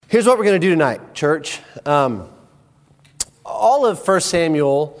Here's what we're going to do tonight, church. All of 1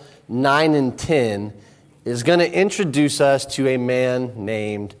 Samuel 9 and 10 is going to introduce us to a man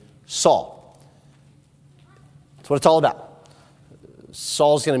named Saul. That's what it's all about.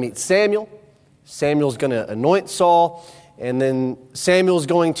 Saul's going to meet Samuel. Samuel's going to anoint Saul. And then Samuel's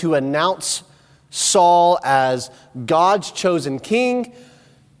going to announce Saul as God's chosen king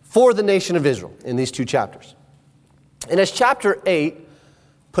for the nation of Israel in these two chapters. And as chapter 8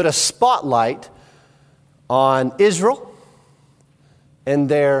 put a spotlight on Israel and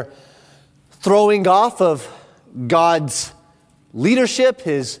their throwing off of God's leadership,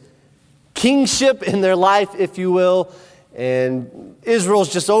 his kingship in their life, if you will, and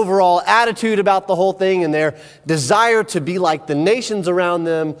Israel's just overall attitude about the whole thing and their desire to be like the nations around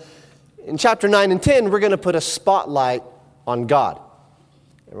them. In chapter 9 and 10, we're going to put a spotlight on God.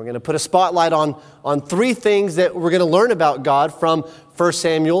 And we're going to put a spotlight on three things that we're going to learn about God from 1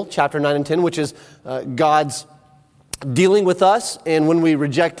 Samuel chapter 9 and 10, which is God's dealing with us and when we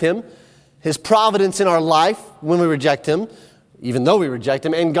reject him, his providence in our life when we reject him, even though we reject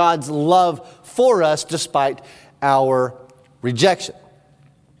him, and God's love for us despite our rejection.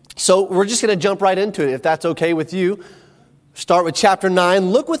 So we're just going to jump right into it, if that's okay with you. Start with chapter 9.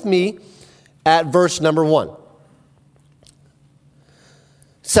 Look with me at verse number 1. It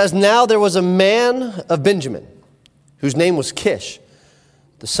says, "Now there was a man of Benjamin, whose name was Kish,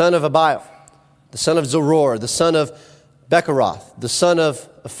 the son of Abiel, the son of Zeror, the son of Becheroth, the son of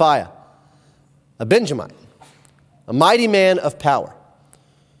Aphiah, a Benjamite, a mighty man of power.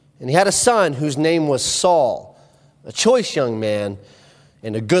 And he had a son whose name was Saul, a choice young man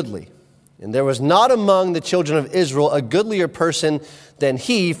and a goodly. And there was not among the children of Israel a goodlier person than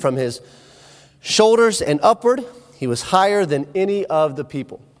he. From his shoulders and upward, he was higher than any of the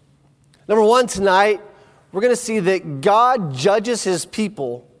people." Number one, tonight, we're going to see that God judges his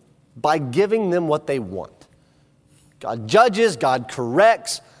people by giving them what they want. God judges, God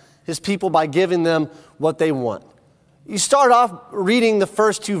corrects his people by giving them what they want. You start off reading the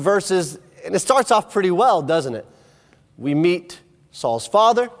first two verses, and it starts off pretty well, doesn't it? We meet Saul's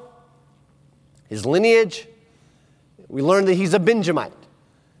father, his lineage. We learn that he's a Benjamite.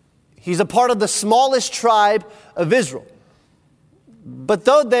 He's a part of the smallest tribe of Israel. But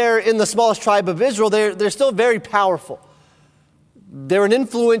though they're in the smallest tribe of Israel, they're still very powerful. They're an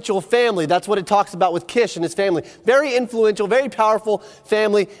influential family. That's what it talks about with Kish and his family. Very influential, very powerful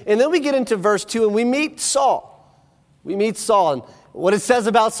family. And then we get into verse 2 and we meet Saul. We meet Saul. And what it says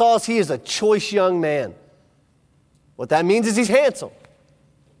about Saul is he is a choice young man. What that means is he's handsome.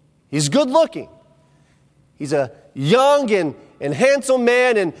 He's good looking. He's a young and handsome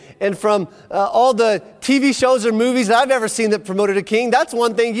man. And from all the TV shows or movies that I've ever seen that promoted a king, that's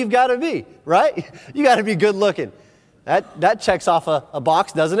one thing you've got to be, right? You got to be good looking. That checks off a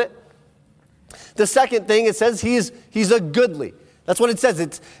box, doesn't it? The second thing, it says he's a goodly. That's what it says.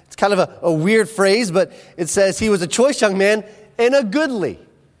 It's kind of a weird phrase, but it says he was a choice young man and a goodly.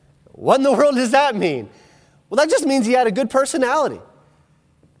 What in the world does that mean? Well, that just means he had a good personality.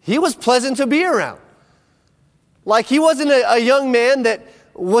 He was pleasant to be around. Like he wasn't a young man that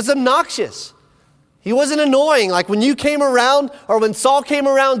was obnoxious. He wasn't annoying. Like when you came around or when Saul came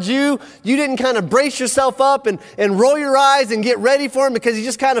around you didn't kind of brace yourself up and roll your eyes and get ready for him because he's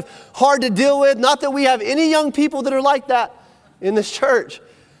just kind of hard to deal with. Not that we have any young people that are like that in this church.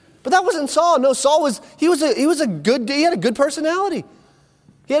 But that wasn't Saul. No, Saul was a good, he had a good personality.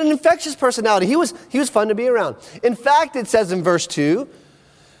 He had an infectious personality. He was fun to be around. In fact, it says in verse 2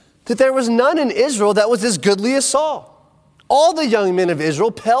 that there was none in Israel that was as goodly as Saul. All the young men of Israel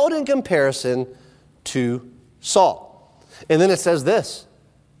paled in comparison to Saul. And then it says this,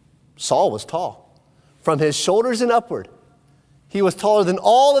 Saul was tall. From his shoulders and upward, he was taller than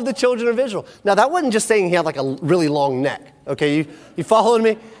all of the children of Israel. Now, that wasn't just saying he had like a really long neck. Okay, you following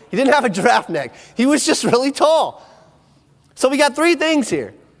me? He didn't have a giraffe neck. He was just really tall. So we got three things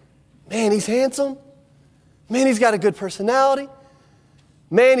here. Man, he's handsome. Man, he's got a good personality.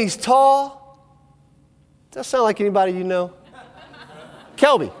 Man, he's tall. Does that sound like anybody you know?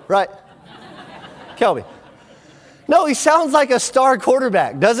 Kelby, right? Kelby. No, he sounds like a star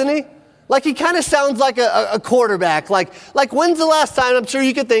quarterback, doesn't he? Like he kind of sounds like a quarterback. Like when's the last time, I'm sure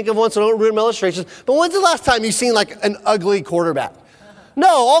you could think of one, so don't ruin my illustrations, but when's the last time you've seen like an ugly quarterback? No,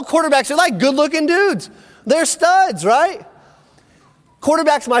 all quarterbacks are like good-looking dudes. They're studs, right?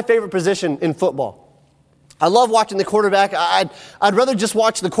 Quarterback's my favorite position in football. I love watching the quarterback. I'd rather just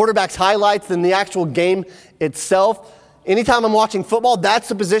watch the quarterback's highlights than the actual game itself. Anytime I'm watching football, that's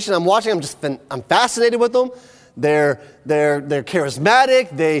the position I'm watching. I'm fascinated with them. They're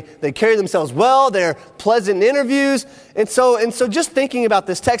charismatic. They carry themselves well. They're pleasant in interviews. And so just thinking about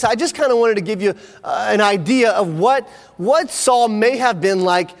this text, I just kind of wanted to give you an idea of what Saul may have been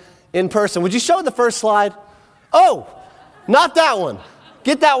like in person. Would you show the first slide? Oh, not that one.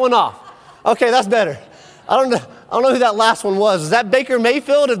 Get that one off. Okay, that's better. I don't know who that last one was. Is that Baker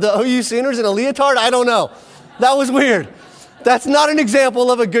Mayfield of the OU Sooners in a leotard? I don't know. That was weird. That's not an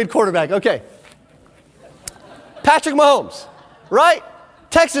example of a good quarterback. Okay. Patrick Mahomes, right?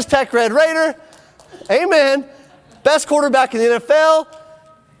 Texas Tech Red Raider. Amen. Best quarterback in the NFL.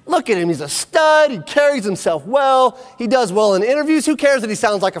 Look at him. He's a stud. He carries himself well. He does well in interviews. Who cares that he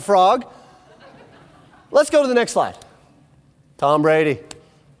sounds like a frog? Let's go to the next slide. Tom Brady.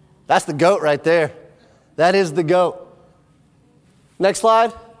 That's the GOAT right there. That is the GOAT. Next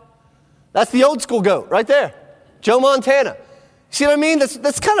slide. That's the old school GOAT right there. Joe Montana. See what I mean?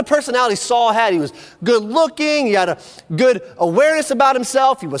 That's kind of personality Saul had. He was good looking. He had a good awareness about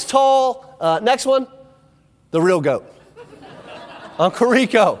himself. He was tall. Next one. The real GOAT. Uncle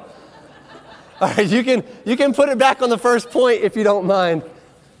Rico. All right, you can put it back on the first point if you don't mind.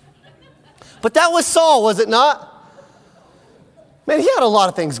 But that was Saul, was it not? Man, he had a lot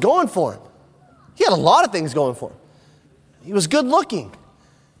of things going for him. He had a lot of things going for him. He was good looking.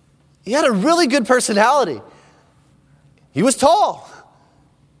 He had a really good personality. He was tall.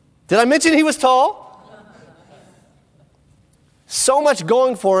 Did I mention he was tall? So much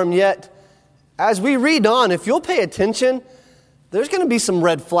going for him, yet as we read on, if you'll pay attention, there's going to be some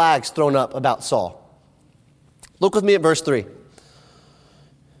red flags thrown up about Saul. Look with me at verse 3.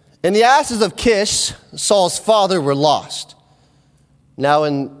 And the asses of Kish, Saul's father, were lost. Now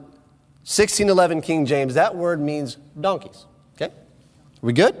in 1611 King James, that word means donkeys. Okay?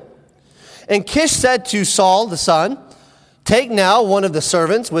 We good? And Kish said to Saul, the son, take now one of the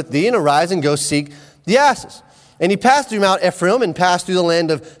servants with thee and arise and go seek the asses. And he passed through Mount Ephraim and passed through the land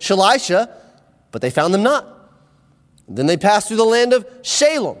of Shalisha, but they found them not. Then they passed through the land of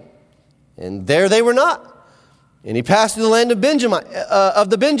Shalem, and there they were not. And he passed through the land of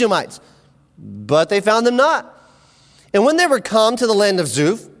the Benjamites, but they found them not. And when they were come to the land of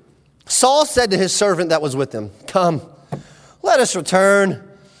Zuph, Saul said to his servant that was with him, come, let us return,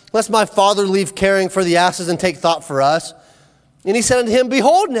 lest my father leave caring for the asses and take thought for us. And he said unto him,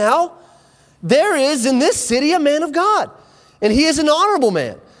 behold now, there is in this city a man of God, and he is an honorable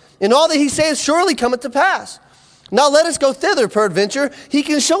man. And all that he saith surely cometh to pass. Now let us go thither, peradventure, he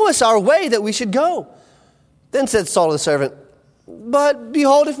can show us our way that we should go. Then said Saul to the servant, but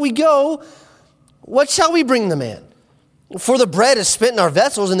behold, if we go, what shall we bring the man? For the bread is spent in our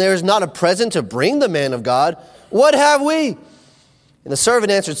vessels, and there is not a present to bring the man of God. What have we? And the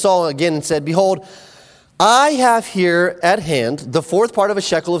servant answered Saul again and said, behold, I have here at hand the fourth part of a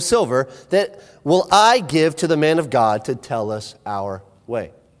shekel of silver that will I give to the man of God to tell us our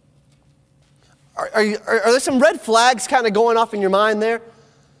way. Are there some red flags kind of going off in your mind there?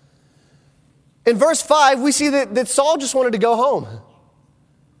 In verse 5, we see that Saul just wanted to go home.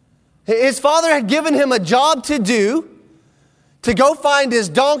 His father had given him a job to do, to go find his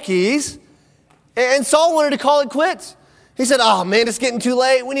donkeys, and Saul wanted to call it quits. He said, oh man, it's getting too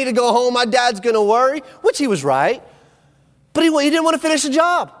late. We need to go home. My dad's going to worry, which he was right. But he didn't want to finish the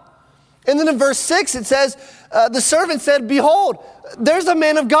job. And then in verse 6, it says, the servant said, behold, there's a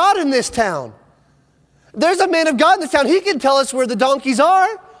man of God in this town. There's a man of God in this town. He can tell us where the donkeys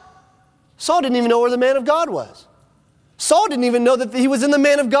are. Saul didn't even know where the man of God was. Saul didn't even know that he was in the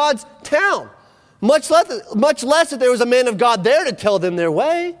man of God's town. Much less that there was a man of God there to tell them their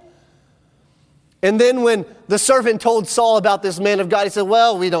way. And then when the servant told Saul about this man of God, he said,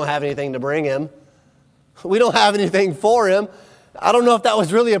 well, we don't have anything to bring him. We don't have anything for him. I don't know if that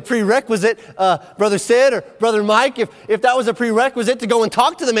was really a prerequisite, Brother Sid or Brother Mike. If that was a prerequisite to go and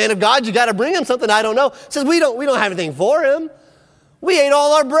talk to the man of God, you got to bring him something. I don't know. It says we don't have anything for him. We ate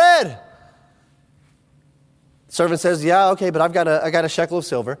all our bread. The servant says, yeah, okay, but I got a shekel of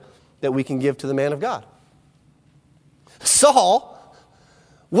silver that we can give to the man of God. Saul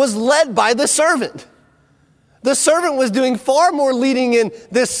was led by the servant. The servant was doing far more leading in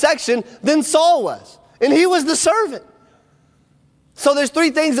this section than Saul was. And he was the servant. So there's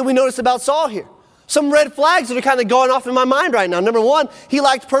three things that we notice about Saul here. Some red flags that are kind of going off in my mind right now. Number one, he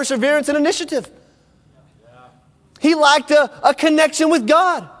lacked perseverance and initiative. He lacked a connection with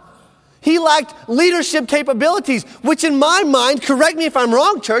God. He lacked leadership capabilities, which in my mind, correct me if I'm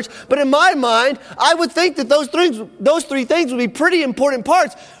wrong, church, but in my mind, I would think that those three things would be pretty important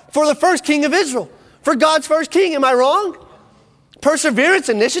parts for the first king of Israel, for God's first king. Am I wrong? perseverance,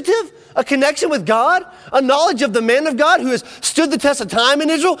 initiative, a connection with God, a knowledge of the man of God who has stood the test of time in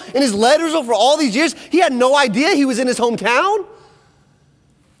Israel and has led Israel for all these years. He had no idea he was in his hometown.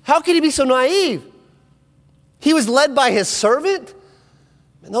 How could he be so naive? He was led by his servant.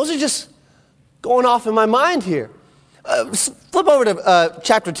 And those are just going off in my mind here. Flip over to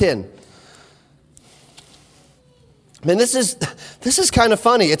chapter 10. Man, this is kind of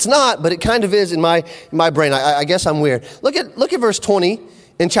funny. It's not, but it kind of is in my brain. I guess I'm weird. Look at verse 20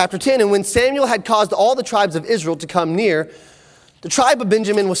 in chapter 10. And when Samuel had caused all the tribes of Israel to come near, the tribe of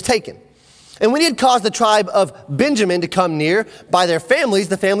Benjamin was taken. And when he had caused the tribe of Benjamin to come near by their families,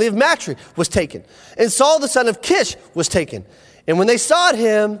 the family of Matri was taken. And Saul the son of Kish was taken. And when they sought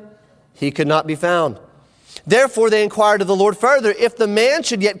him, he could not be found. Therefore they inquired of the Lord further, if the man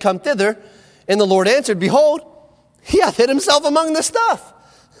should yet come thither. And the Lord answered, behold, he hath hid himself among the stuff.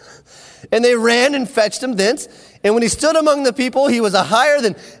 And they ran and fetched him thence. And when he stood among the people, he was a higher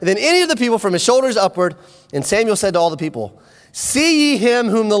than any of the people from his shoulders upward. And Samuel said to all the people, see ye him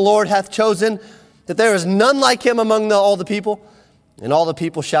whom the Lord hath chosen, that there is none like him among all the people? And all the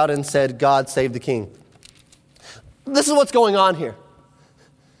people shouted and said, God save the king. This is what's going on here.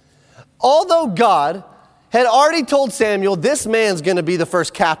 Although God had already told Samuel, this man's going to be the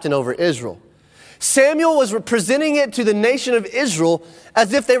first captain over Israel, Samuel was presenting it to the nation of Israel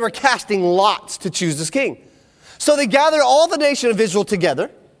as if they were casting lots to choose this king. So they gathered all the nation of Israel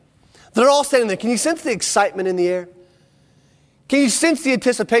together. They're all standing there. Can you sense the excitement in the air? Can you sense the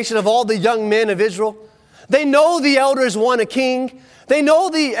anticipation of all the young men of Israel? They know the elders want a king. They know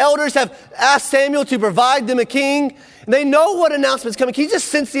the elders have asked Samuel to provide them a king. They know what announcement's coming. Can you just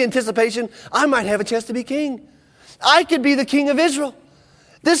sense the anticipation? I might have a chance to be king. I could be the king of Israel.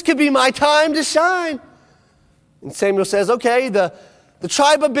 This could be my time to shine. And Samuel says, okay, the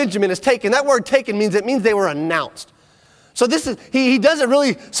tribe of Benjamin is taken. That word taken means they were announced. So this is, he does it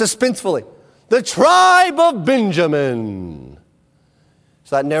really suspensefully. The tribe of Benjamin.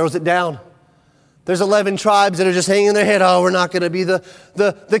 So that narrows it down. There's 11 tribes that are just hanging their head. Oh, we're not going to be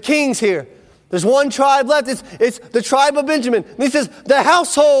the kings here. There's one tribe left. It's the tribe of Benjamin. And he says, the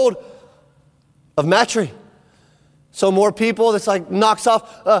household of Matri. So more people, that's like knocks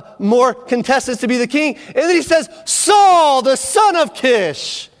off more contestants to be the king. And then he says, Saul, the son of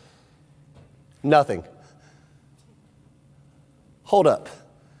Kish. Nothing. Hold up.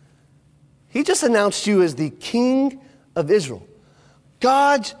 He just announced you as the king of Israel.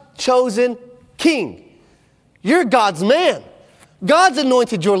 God's chosen king. You're God's man. God's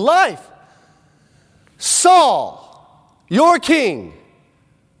anointed your life. Saul, your king.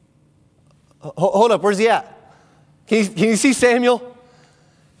 Hold up, where's he at? Can you see Samuel?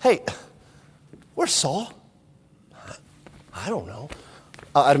 Hey, where's Saul? I don't know.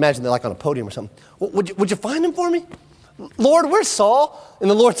 I'd imagine they're like on a podium or something. Would you find him for me? Lord, where's Saul? And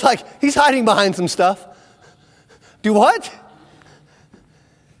the Lord's like, he's hiding behind some stuff. Do what?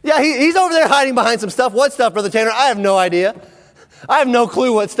 Yeah, he's over there hiding behind some stuff. What stuff, Brother Tanner? I have no idea. I have no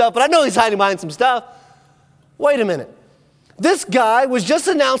clue what stuff, but I know he's hiding behind some stuff. Wait a minute. This guy was just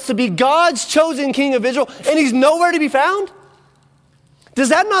announced to be God's chosen king of Israel, and he's nowhere to be found? Does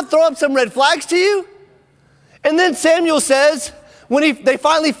that not throw up some red flags to you? And then Samuel says, when they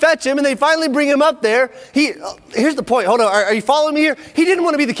finally fetch him and they finally bring him up there, here's the point. Hold on, are you following me here? He didn't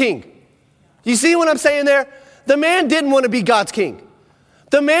want to be the king. You see what I'm saying there? The man didn't want to be God's king.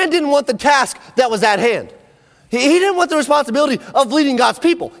 The man didn't want the task that was at hand. He didn't want the responsibility of leading God's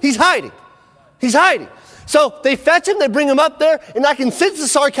people. He's hiding. He's hiding. So they fetch him, they bring him up there, and I can sense the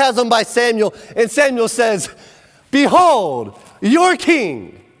sarcasm by Samuel. And Samuel says, behold, your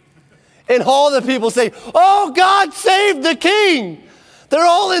king. And all the people say, oh, God save the king. They're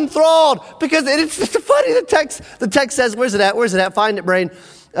all enthralled because it's just funny. The text says, where's it at? Find it, brain.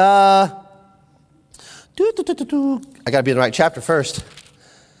 I got to be in the right chapter first.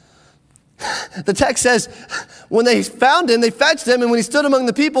 The text says, when they found him, they fetched him, and when he stood among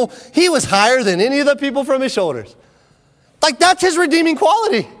the people, he was higher than any of the people from his shoulders. Like, that's his redeeming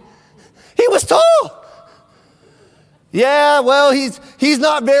quality. He was tall. Yeah, well, he's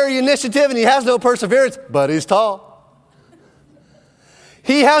not very initiative, and he has no perseverance, but he's tall.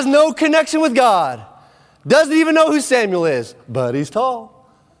 He has no connection with God. Doesn't even know who Samuel is, but he's tall.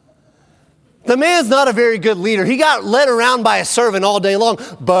 The man's not a very good leader. He got led around by a servant all day long,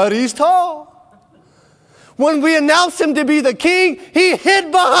 but he's tall. When we announced him to be the king, he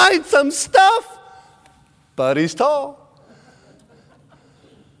hid behind some stuff, but he's tall.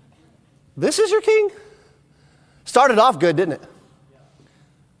 This is your king? Started off good, didn't it?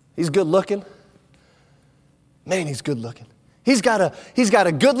 He's good looking. Man, he's good looking. He's got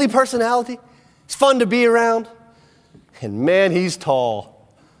a goodly personality. He's fun to be around. And man, he's tall.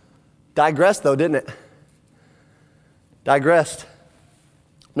 Digressed though, didn't it? Digressed.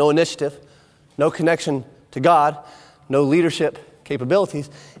 No initiative, no connection to God, no leadership capabilities.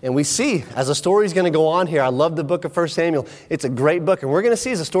 And we see, as the story is going to go on here, I love the book of 1 Samuel. It's a great book. And we're going to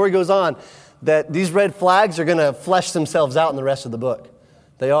see as the story goes on that these red flags are going to flesh themselves out in the rest of the book.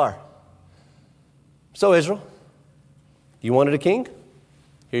 They are. So Israel, you wanted a king?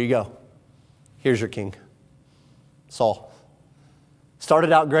 Here you go. Here's your king. Saul.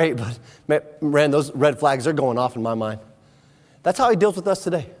 Started out great, but man, those red flags are going off in my mind. That's how he deals with us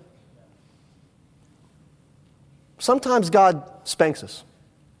today. Sometimes God spanks us.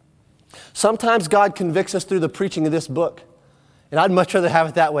 Sometimes God convicts us through the preaching of this book. And I'd much rather have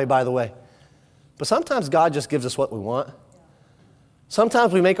it that way, by the way. But sometimes God just gives us what we want.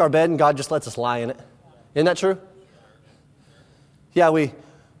 Sometimes we make our bed and God just lets us lie in it. Isn't that true? Yeah, we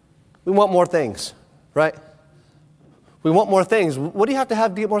want more things, right? We want more things. What do you have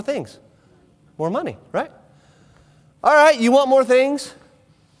to get more things? More money, right? All right, you want more things?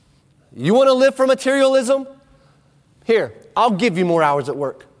 You want to live for materialism? Here, I'll give you more hours at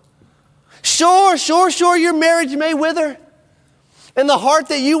work. Sure, your marriage may wither. And the heart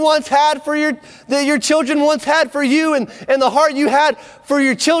that you once had that your children once had for you, and the heart you had for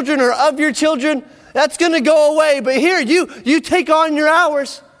your children or of your children, that's going to go away. But here, you take on your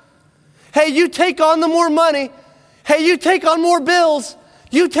hours. Hey, you take on the more money. Hey, you take on more bills.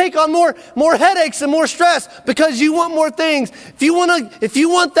 You take on more headaches and more stress because you want more things. If you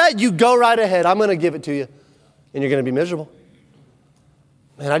want that, you go right ahead. I'm going to give it to you. And you're going to be miserable.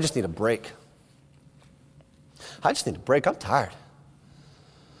 Man, I just need a break. I'm tired.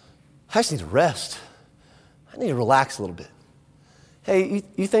 I just need to rest. I need to relax a little bit. Hey,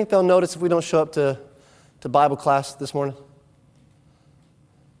 you think they'll notice if we don't show up to Bible class this morning?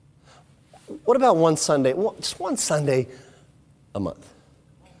 What about one Sunday? Just one Sunday a month.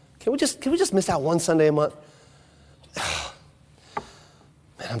 Can we just miss out one Sunday a month?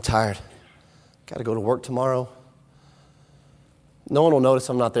 Man, I'm tired. Got to go to work tomorrow. No one will notice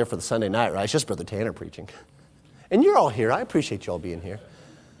I'm not there for the Sunday night, right? It's just Brother Tanner preaching. And you're all here. I appreciate you all being here.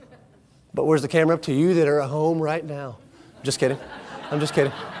 But where's the camera up to you that are at home right now? Just kidding. I'm just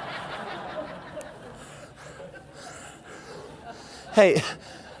kidding. Hey.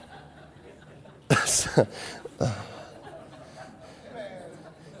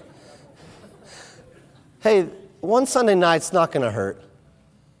 Hey, one Sunday night's not going to hurt.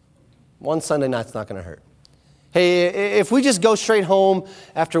 One Sunday night's not going to hurt. Hey, if we just go straight home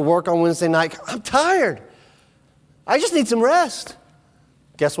after work on Wednesday night, I'm tired. I just need some rest.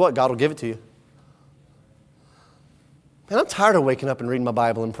 Guess what? God will give it to you. Man, I'm tired of waking up and reading my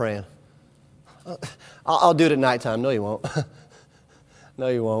Bible and praying. I'll do it at nighttime. No, you won't. No,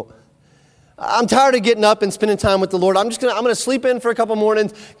 you won't. I'm tired of getting up and spending time with the Lord. I'm going to sleep in for a couple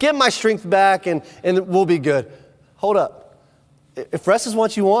mornings, get my strength back, and we'll be good. Hold up. If rest is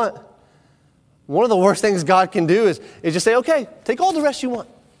what you want, one of the worst things God can do is just say, okay, take all the rest you want.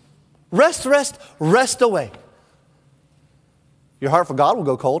 Rest away. Your heart for God will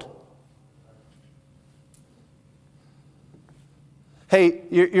go cold. Hey,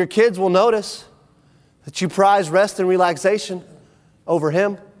 your kids will notice that you prize rest and relaxation over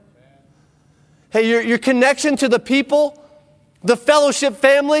Him. Hey, your connection to the people, the fellowship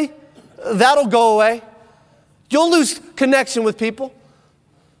family, that'll go away. You'll lose connection with people.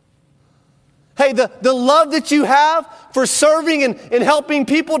 Hey, the love that you have for serving and helping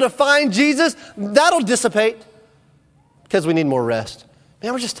people to find Jesus, that'll dissipate because we need more rest.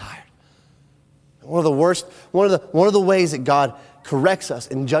 Man, we're just tired. One of the ways that God corrects us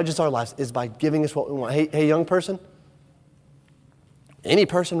and judges our lives is by giving us what we want. Hey, young person, any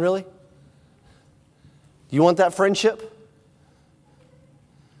person really, you want that friendship?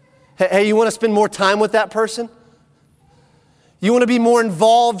 Hey, you want to spend more time with that person? You want to be more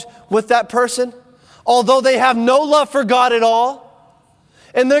involved with that person? Although they have no love for God at all,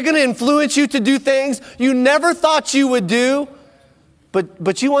 and they're going to influence you to do things you never thought you would do,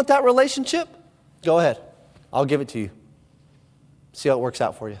 but you want that relationship? Go ahead. I'll give it to you. See how it works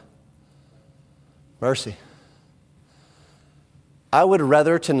out for you. Mercy. I would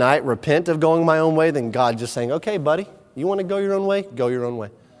rather tonight repent of going my own way than God just saying, okay, buddy, you want to go your own way? Go your own way.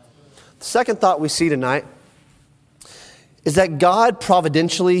 The second thought we see tonight is that God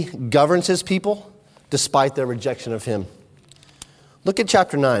providentially governs His people despite their rejection of Him. Look at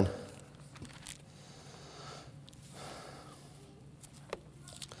chapter 9.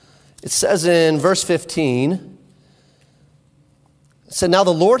 It says in verse 15, it said, now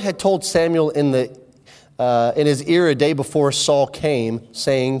the Lord had told Samuel in his ear a day before Saul came,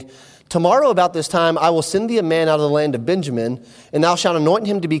 saying, Tomorrow about this time I will send thee a man out of the land of Benjamin, and thou shalt anoint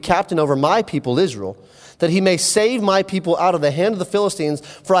him to be captain over my people Israel, that he may save my people out of the hand of the Philistines,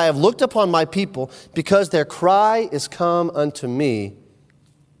 for I have looked upon my people, because their cry is come unto me.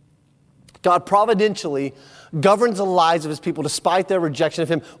 God providentially governs the lives of his people despite their rejection of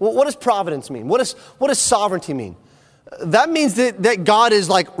him. Well, what does providence mean? What does sovereignty mean? That means that God is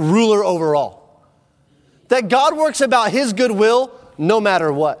like ruler over all. That God works about his goodwill no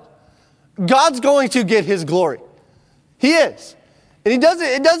matter what. God's going to get his glory. He is. And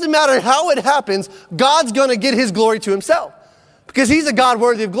it doesn't matter how it happens, God's going to get his glory to himself. Because he's a God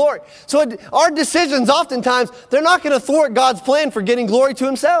worthy of glory. So our decisions oftentimes, they're not going to thwart God's plan for getting glory to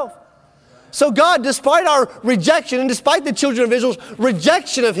himself. So God, despite our rejection and despite the children of Israel's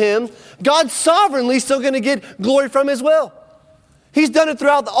rejection of him, God's sovereignly still going to get glory from his will. He's done it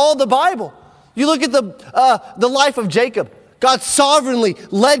throughout all the Bible. You look at the life of Jacob. God sovereignly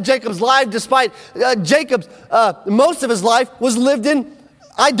led Jacob's life despite Jacob's, most of his life was lived in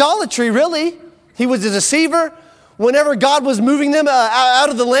idolatry, really. He was a deceiver. Whenever God was moving them out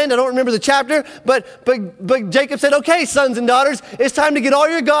of the land, I don't remember the chapter, but Jacob said, okay, sons and daughters, it's time to get all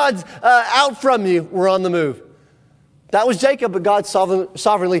your gods out from you. We're on the move. That was Jacob, but God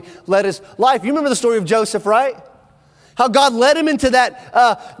sovereignly led his life. You remember the story of Joseph, right? How God led him into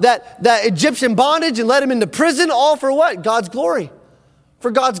that Egyptian bondage and led him into prison, all for what? God's glory,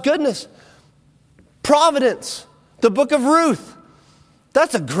 for God's goodness. Providence, the book of Ruth.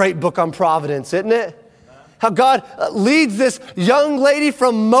 That's a great book on providence, isn't it? How God leads this young lady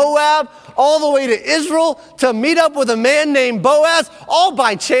from Moab all the way to Israel to meet up with a man named Boaz, all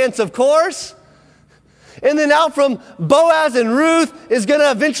by chance, of course. And then out from Boaz and Ruth is going to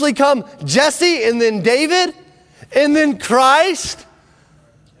eventually come Jesse and then David. And then Christ.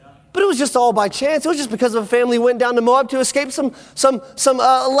 But it was just all by chance. It was just because of a family who went down to Moab to escape some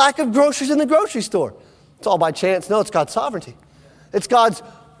lack of groceries in the grocery store. It's all by chance. No, it's God's sovereignty. It's God's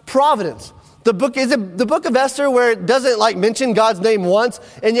providence. Is it the book of Esther where it doesn't mention God's name once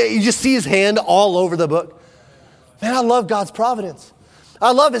and yet you just see his hand all over the book? Man, I love God's providence.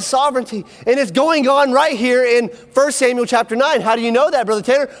 I love his sovereignty. And it's going on right here in 1 Samuel chapter 9. How do you know that, Brother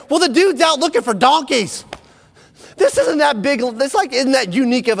Tanner? Well, the dude's out looking for donkeys. This isn't that big, isn't that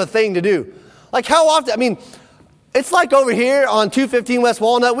unique of a thing to do? How often, it's like over here on 215 West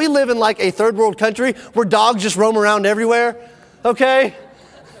Walnut, we live in a third world country where dogs just roam around everywhere, okay?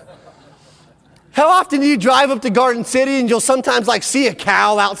 How often do you drive up to Garden City and you'll sometimes see a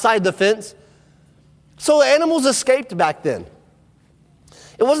cow outside the fence? So animals escaped back then.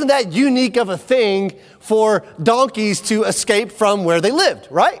 It wasn't that unique of a thing for donkeys to escape from where they lived,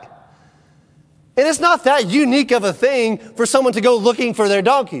 right? And it's not that unique of a thing for someone to go looking for their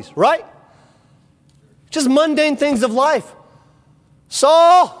donkeys, right? Just mundane things of life.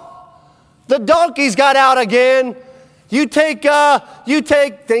 Saul, the donkeys got out again. You take,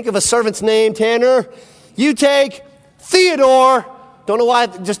 think of a servant's name, Tanner. You take Theodore. Don't know why,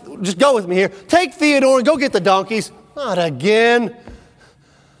 just go with me here. Take Theodore and go get the donkeys. Not again.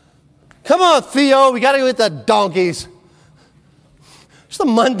 Come on, Theo, we got to go get the donkeys. Just the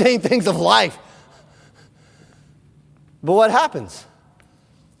mundane things of life. But what happens?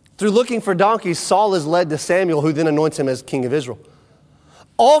 Through looking for donkeys, Saul is led to Samuel, who then anoints him as king of Israel.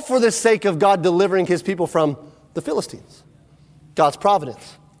 All for the sake of God delivering his people from the Philistines. God's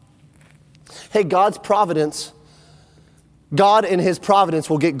providence. Hey, God's providence, God in his providence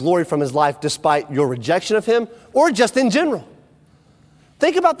will get glory from his life despite your rejection of him or just in general.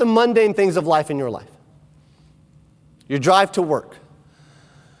 Think about the mundane things of life in your life. Your drive to work.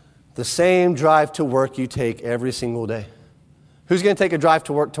 The same drive to work you take every single day. Who's going to take a drive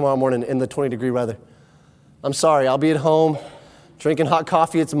to work tomorrow morning in the 20-degree weather? I'm sorry, I'll be at home drinking hot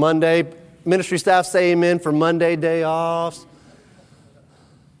coffee. It's Monday. Ministry staff say amen for Monday day offs.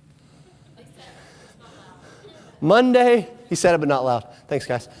 Monday, he said it but not loud. Thanks,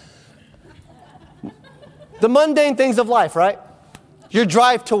 guys. The mundane things of life, right? Your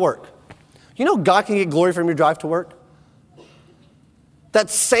drive to work. You know God can get glory from your drive to work? That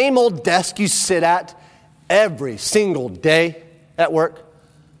same old desk you sit at every single day at work.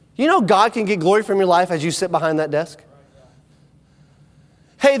 You know God can get glory from your life as you sit behind that desk?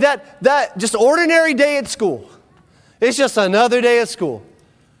 Hey, that just ordinary day at school. It's just another day at school.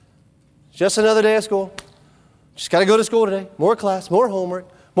 Just another day at school. Just got to go to school today. More class, more homework,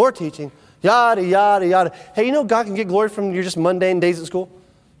 more teaching, yada, yada, yada. Hey, you know God can get glory from your just mundane days at school?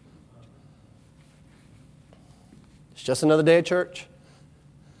 It's just another day at church.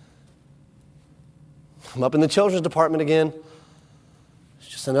 I'm up in the children's department again. It's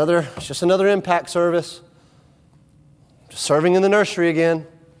just another impact service. Just serving in the nursery again.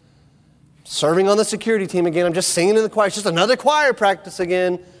 serving on the security team again. I'm just singing in the choir. It's just another choir practice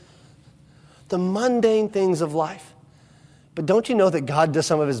again. The mundane things of life. But don't you know that God does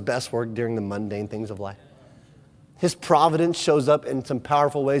some of his best work during the mundane things of life? His providence shows up in some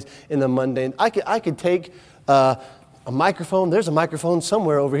powerful ways in the mundane. I could take a microphone. There's a microphone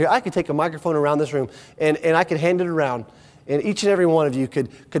somewhere over here. I could take a microphone around this room and I could hand it around. And each and every one of you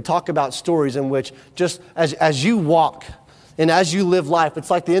could talk about stories in which just as you walk and as you live life,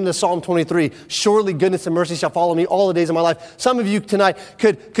 it's like the end of Psalm 23. Surely goodness and mercy shall follow me all the days of my life. Some of you tonight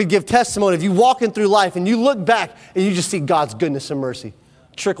could give testimony of you walking through life and you look back and you just see God's goodness and mercy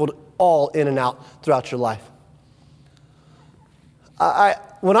trickled all in and out throughout your life.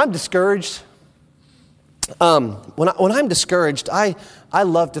 When I'm discouraged, when I'm discouraged, I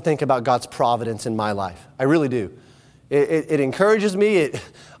love to think about God's providence in my life. I really do. It encourages me.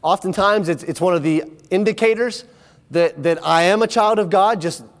 Oftentimes, it's one of the indicators that I am a child of God,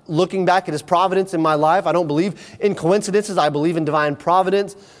 just looking back at his providence in my life. I don't believe in coincidences. I believe in divine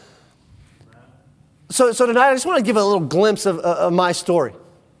providence. So tonight, I just want to give a little glimpse of my story.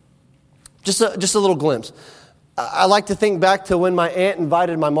 Just a little glimpse. I like to think back to when my aunt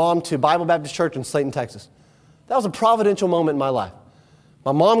invited my mom to Bible Baptist Church in Slayton, Texas. That was a providential moment in my life.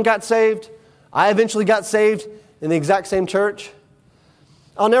 My mom got saved. I eventually got saved in the exact same church.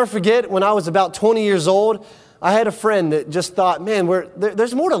 I'll never forget when I was about 20 years old, I had a friend that just thought, man,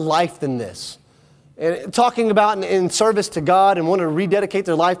 there's more to life than this. And talking about in service to God and wanting to rededicate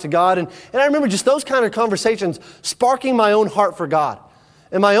their life to God. And I remember just those kind of conversations sparking my own heart for God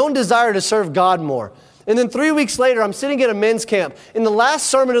and my own desire to serve God more. And then 3 weeks later, I'm sitting at a men's camp. And the last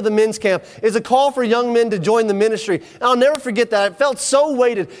sermon of the men's camp is a call for young men to join the ministry. And I'll never forget that. I felt so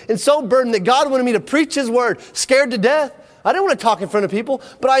weighted and so burdened that God wanted me to preach his word, scared to death. I didn't want to talk in front of people,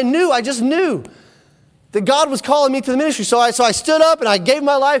 but I just knew that God was calling me to the ministry. So I stood up and I gave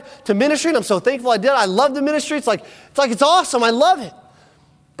my life to ministry. And I'm so thankful I did. I love the ministry. It's awesome. I love it.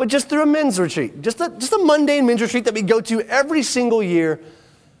 But just through a men's retreat, just a mundane men's retreat that we go to every single year,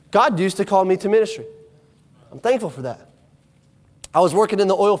 God used to call me to ministry. I'm thankful for that. I was working in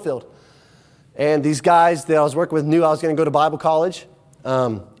the oil field, and these guys that I was working with knew I was going to go to Bible college,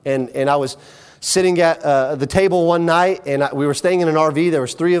 and I was sitting at the table one night, and we were staying in an RV. There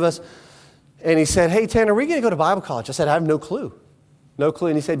was 3 of us, and he said, "Hey, Tanner, we're going to go to Bible college." I said, "I have no clue."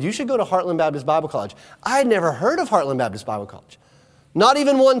 And he said, "You should go to Heartland Baptist Bible College." I had never heard of Heartland Baptist Bible College. Not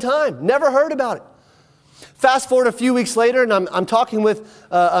even one time. Never heard about it. Fast forward a few weeks later, and I'm talking with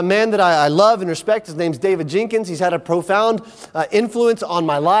a man that I love and respect. His name's David Jenkins. He's had a profound influence on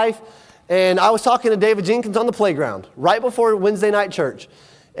my life. And I was talking to David Jenkins on the playground right before Wednesday night church.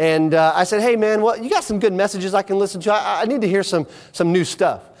 And I said, "Hey, man, you got some good messages I can listen to. I need to hear some new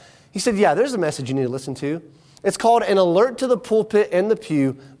stuff." He said, "Yeah, there's a message you need to listen to. It's called An Alert to the Pulpit and the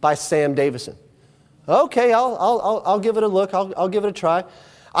Pew by Sam Davison." Okay, I'll give it a look. I'll give it a try.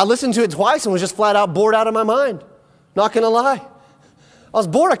 I listened to it twice and was just flat out bored out of my mind. Not going to lie. I was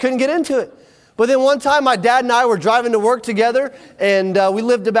bored. I couldn't get into it. But then one time my dad and I were driving to work together, and we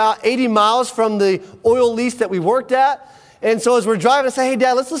lived about 80 miles from the oil lease that we worked at. And so as we're driving, I say, "Hey,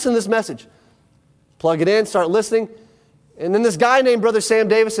 Dad, let's listen to this message." Plug it in, start listening. And then this guy named Brother Sam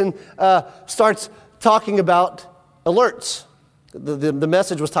Davison starts talking about alerts. The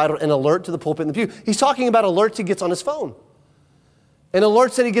message was titled An Alert to the Pulpit and the Pew. He's talking about alerts he gets on his phone. And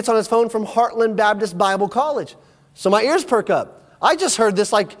alerts that he gets on his phone from Heartland Baptist Bible College. So my ears perk up. I just heard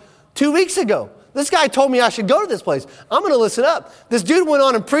this like 2 weeks ago. This guy told me I should go to this place. I'm going to listen up. This dude went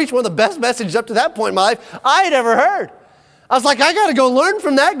on and preached one of the best messages up to that point in my life I had ever heard. I was like, I got to go learn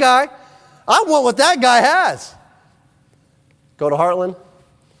from that guy. I want what that guy has. Go to Heartland,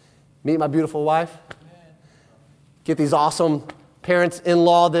 meet my beautiful wife, get these awesome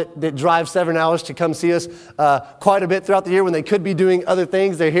parents-in-law that drive 7 hours to come see us quite a bit throughout the year when they could be doing other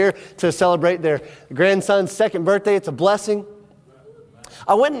things. They're here to celebrate their grandson's 2nd birthday. It's a blessing.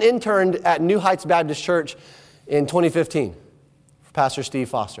 I went and interned at New Heights Baptist Church in 2015 for Pastor Steve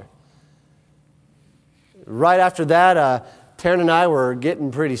Foster. Right after that, Taryn and I were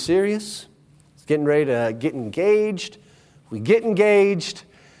getting pretty serious, getting ready to get engaged. We get engaged.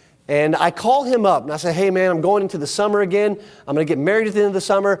 And I call him up and I say, "Hey, man, I'm going into the summer again. I'm going to get married at the end of the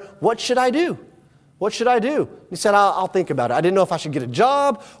summer. What should I do? What should I do?" He said, I'll think about it. I didn't know if I should get a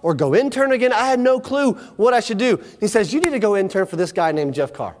job or go intern again. I had no clue what I should do. He says, "You need to go intern for this guy named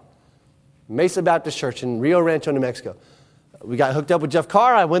Jeff Carr, Mesa Baptist Church in Rio Rancho, New Mexico." We got hooked up with Jeff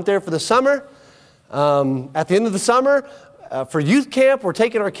Carr. I went there for the summer. At the end of the summer, for youth camp, we're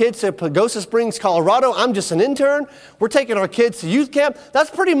taking our kids to Pagosa Springs, Colorado. I'm just an intern. We're taking our kids to youth camp. That's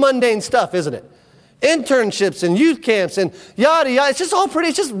pretty mundane stuff, isn't it? internships and youth camps and yada, yada. It's just all pretty.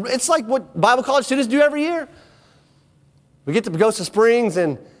 It's like what Bible college students do every year. We get to Pagosa Springs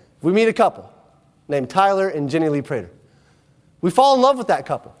and we meet a couple named Tyler and Jenny Lee Prater. We fall in love with that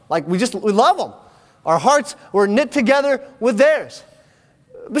couple. Like we love them. Our hearts were knit together with theirs.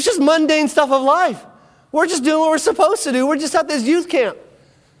 It's just mundane stuff of life. We're just doing what we're supposed to do. We're just at this youth camp.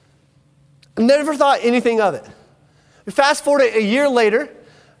 I never thought anything of it. We fast forward a year later,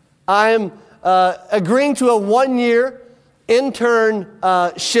 I'm agreeing to a 1-year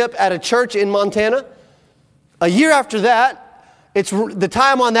internship at a church in Montana. A year after that, the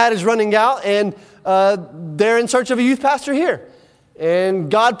time on that is running out, and they're in search of a youth pastor here. And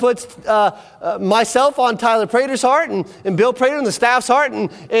God puts myself on Tyler Prater's heart and Bill Prater and the staff's heart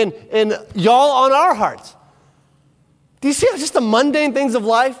and y'all on our hearts. Do you see how just the mundane things of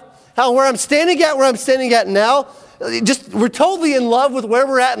life, how where I'm standing at now, we're totally in love with where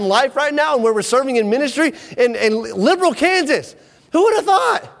we're at in life right now and where we're serving in ministry in liberal Kansas. Who would have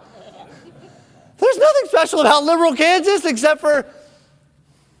thought? There's nothing special about liberal Kansas except for,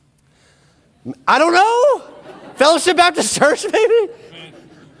 I don't know, Fellowship Baptist Church maybe?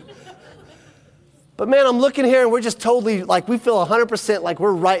 But man, I'm looking here and we're just totally, like we feel 100% like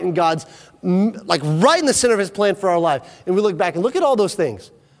we're right in God's, like right in the center of His plan for our life. And we look back and look at all those things.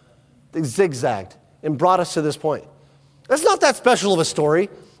 They zigzagged and brought us to this point. It's not that special of a story.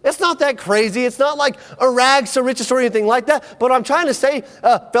 It's not that crazy. It's not like a rags to riches story or anything like that. But what I'm trying to say,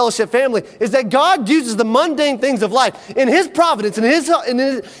 fellowship family, is that God uses the mundane things of life in His providence, in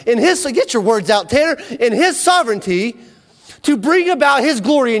His, so get your words out, Tanner, in His sovereignty to bring about His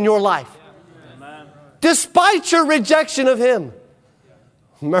glory in your life. Amen. Despite your rejection of Him.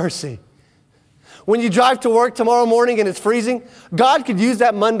 Mercy. When you drive to work tomorrow morning and it's freezing, God could use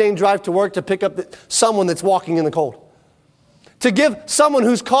that mundane drive to work to pick up someone that's walking in the cold. To give someone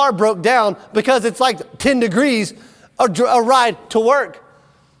whose car broke down because it's like 10 degrees a ride to work.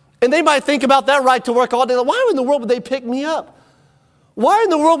 And they might think about that ride to work all day. Why in the world would they pick me up? Why in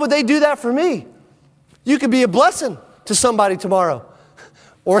the world would they do that for me? You could be a blessing to somebody tomorrow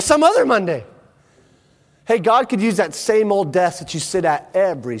or some other Monday. Hey, God could use that same old desk that you sit at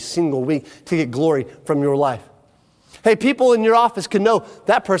every single week to get glory from your life. Hey, people in your office could know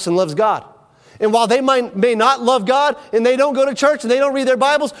that person loves God. And while they may not love God and they don't go to church and they don't read their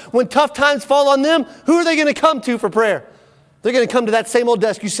Bibles, when tough times fall on them, who are they going to come to for prayer? They're going to come to that same old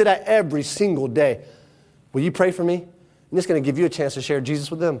desk you sit at every single day. Will you pray for me? And it's going to give you a chance to share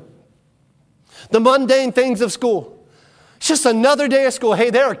Jesus with them. The mundane things of school. It's just another day of school. Hey,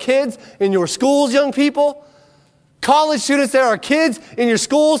 there are kids in your schools, young people. College students, there are kids in your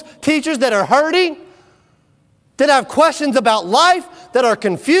schools, teachers that are hurting, that have questions about life, that are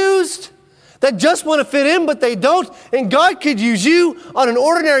confused, that just want to fit in, but they don't. And God could use you on an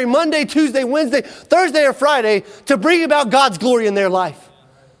ordinary Monday, Tuesday, Wednesday, Thursday, or Friday to bring about God's glory in their life.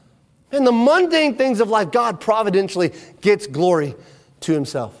 And the mundane things of life, God providentially gets glory to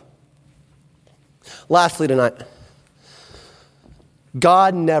Himself. Lastly tonight,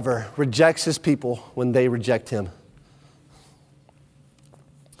 God never rejects His people when they reject Him.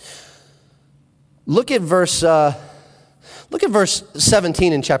 Look at verse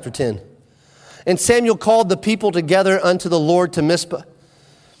 17 in chapter 10. And Samuel called the people together unto the Lord to Mizpah,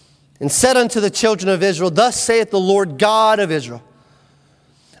 and said unto the children of Israel, Thus saith the Lord God of Israel,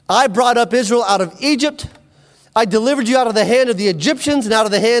 I brought up Israel out of Egypt. I delivered you out of the hand of the Egyptians and out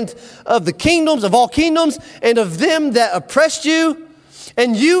of the hand of the kingdoms, of all kingdoms, and of them that oppressed you.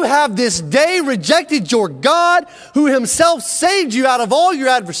 And you have this day rejected your God, who Himself saved you out of all your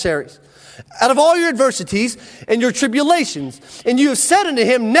adversaries, out of all your adversities and your tribulations. And you have said unto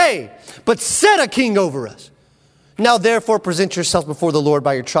Him, Nay, but set a king over us. Now therefore present yourselves before the Lord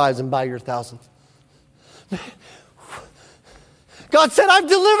by your tribes and by your thousands. God said, I've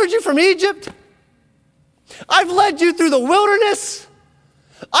delivered you from Egypt. I've led you through the wilderness.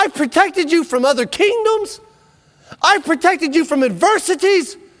 I've protected you from other kingdoms. I've protected you from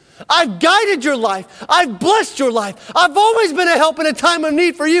adversities. I've guided your life. I've blessed your life. I've always been a help in a time of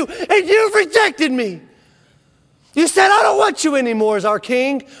need for you, and you've rejected me. You said, I don't want you anymore as our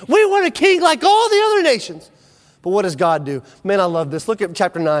king. We want a king like all the other nations. But what does God do? Man, I love this. Look at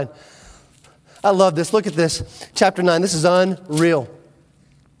chapter 9. I love this. Look at this. Chapter 9. This is unreal.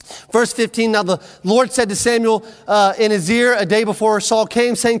 Verse 15, now the Lord said to Samuel in his ear a day before Saul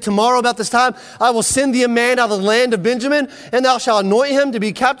came, saying, Tomorrow about this time I will send thee a man out of the land of Benjamin, and thou shalt anoint him to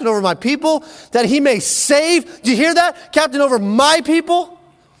be captain over my people, that he may save. Do you hear that? Captain over my people.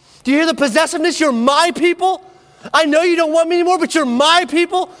 Do you hear the possessiveness? You're my people. I know you don't want me anymore, but you're my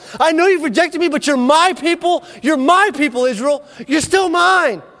people. I know you've rejected me, but you're my people. You're my people, Israel. You're still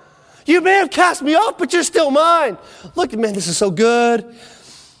mine. You may have cast me off, but you're still mine. Look, man, this is so good.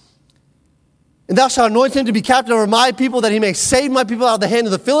 And thou shalt anoint him to be captain over my people, that he may save my people out of the hand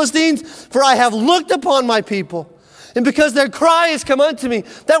of the Philistines. For I have looked upon my people, and because their cry has come unto me.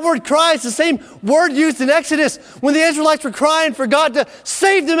 That word cry is the same word used in Exodus when the Israelites were crying for God to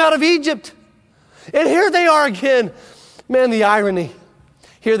save them out of Egypt. And here they are again. Man, the irony.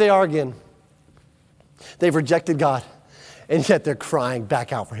 Here they are again. They've rejected God, and yet they're crying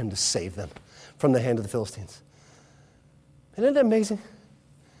back out for him to save them from the hand of the Philistines. Isn't it amazing?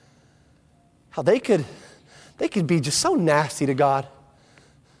 How they could be just so nasty to God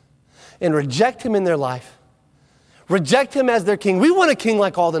and reject him in their life. Reject him as their king. We want a king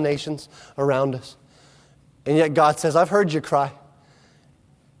like all the nations around us. And yet God says, I've heard your cry,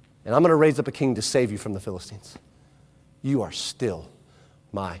 and I'm going to raise up a king to save you from the Philistines. You are still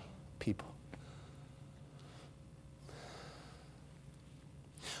my people.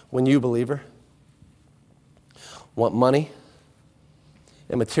 When you, believer, want money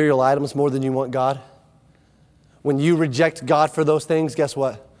and material items more than you want God, when you reject God for those things, guess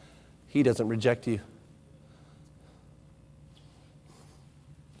what? He doesn't reject you.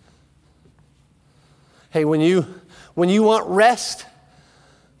 Hey, when you want rest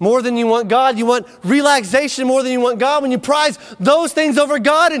more than you want God, you want relaxation more than you want God, when you prize those things over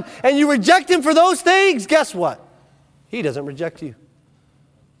God and you reject him for those things, guess what? He doesn't reject you.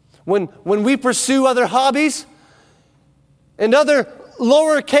 When we pursue other hobbies and other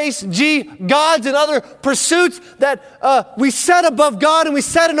lowercase g gods and other pursuits that we set above God, and we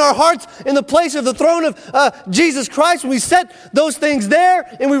set in our hearts in the place of the throne of Jesus Christ, when we set those things there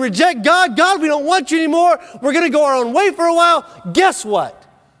and we reject God, God, we don't want you anymore, we're going to go our own way for a while, guess what?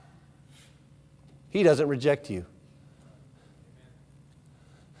 He doesn't reject you.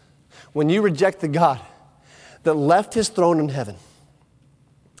 When you reject the God that left his throne in heaven,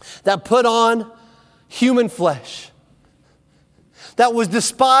 that put on human flesh, that was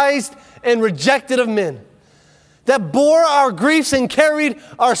despised and rejected of men, that bore our griefs and carried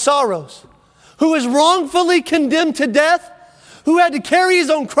our sorrows, who was wrongfully condemned to death, who had to carry his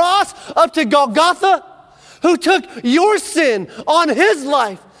own cross up to Golgotha, who took your sin on his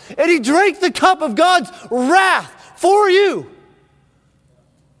life, and he drank the cup of God's wrath for you.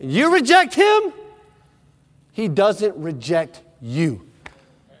 You reject him, he doesn't reject you.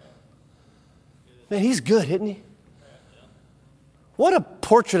 Man, he's good, isn't he? What a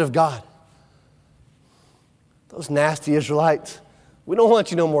portrait of God. Those nasty Israelites. We don't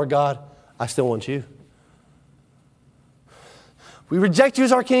want you no more, God. I still want you. We reject you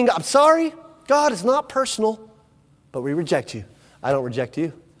as our king. I'm sorry, God, it's not personal, but we reject you. I don't reject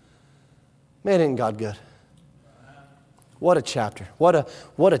you. Man, isn't God good? What a chapter. What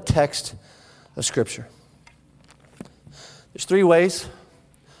a text of Scripture. There's 3 ways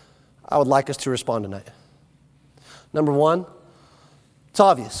I would like us to respond tonight. Number 1, it's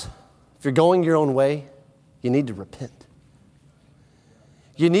obvious. If you're going your own way, you need to repent.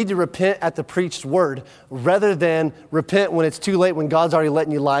 You need to repent at the preached word rather than repent when it's too late, when God's already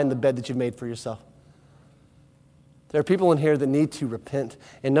letting you lie in the bed that you've made for yourself. There are people in here that need to repent.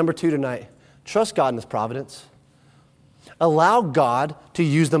 And number 2 tonight, trust God in his providence. Allow God to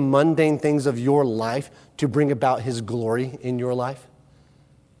use the mundane things of your life to bring about his glory in your life.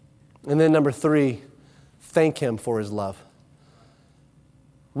 And then number 3, thank him for his love.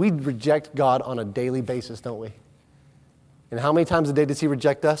 We reject God on a daily basis, don't we? And how many times a day does he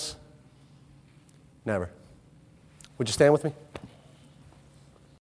reject us? Never. Would you stand with me?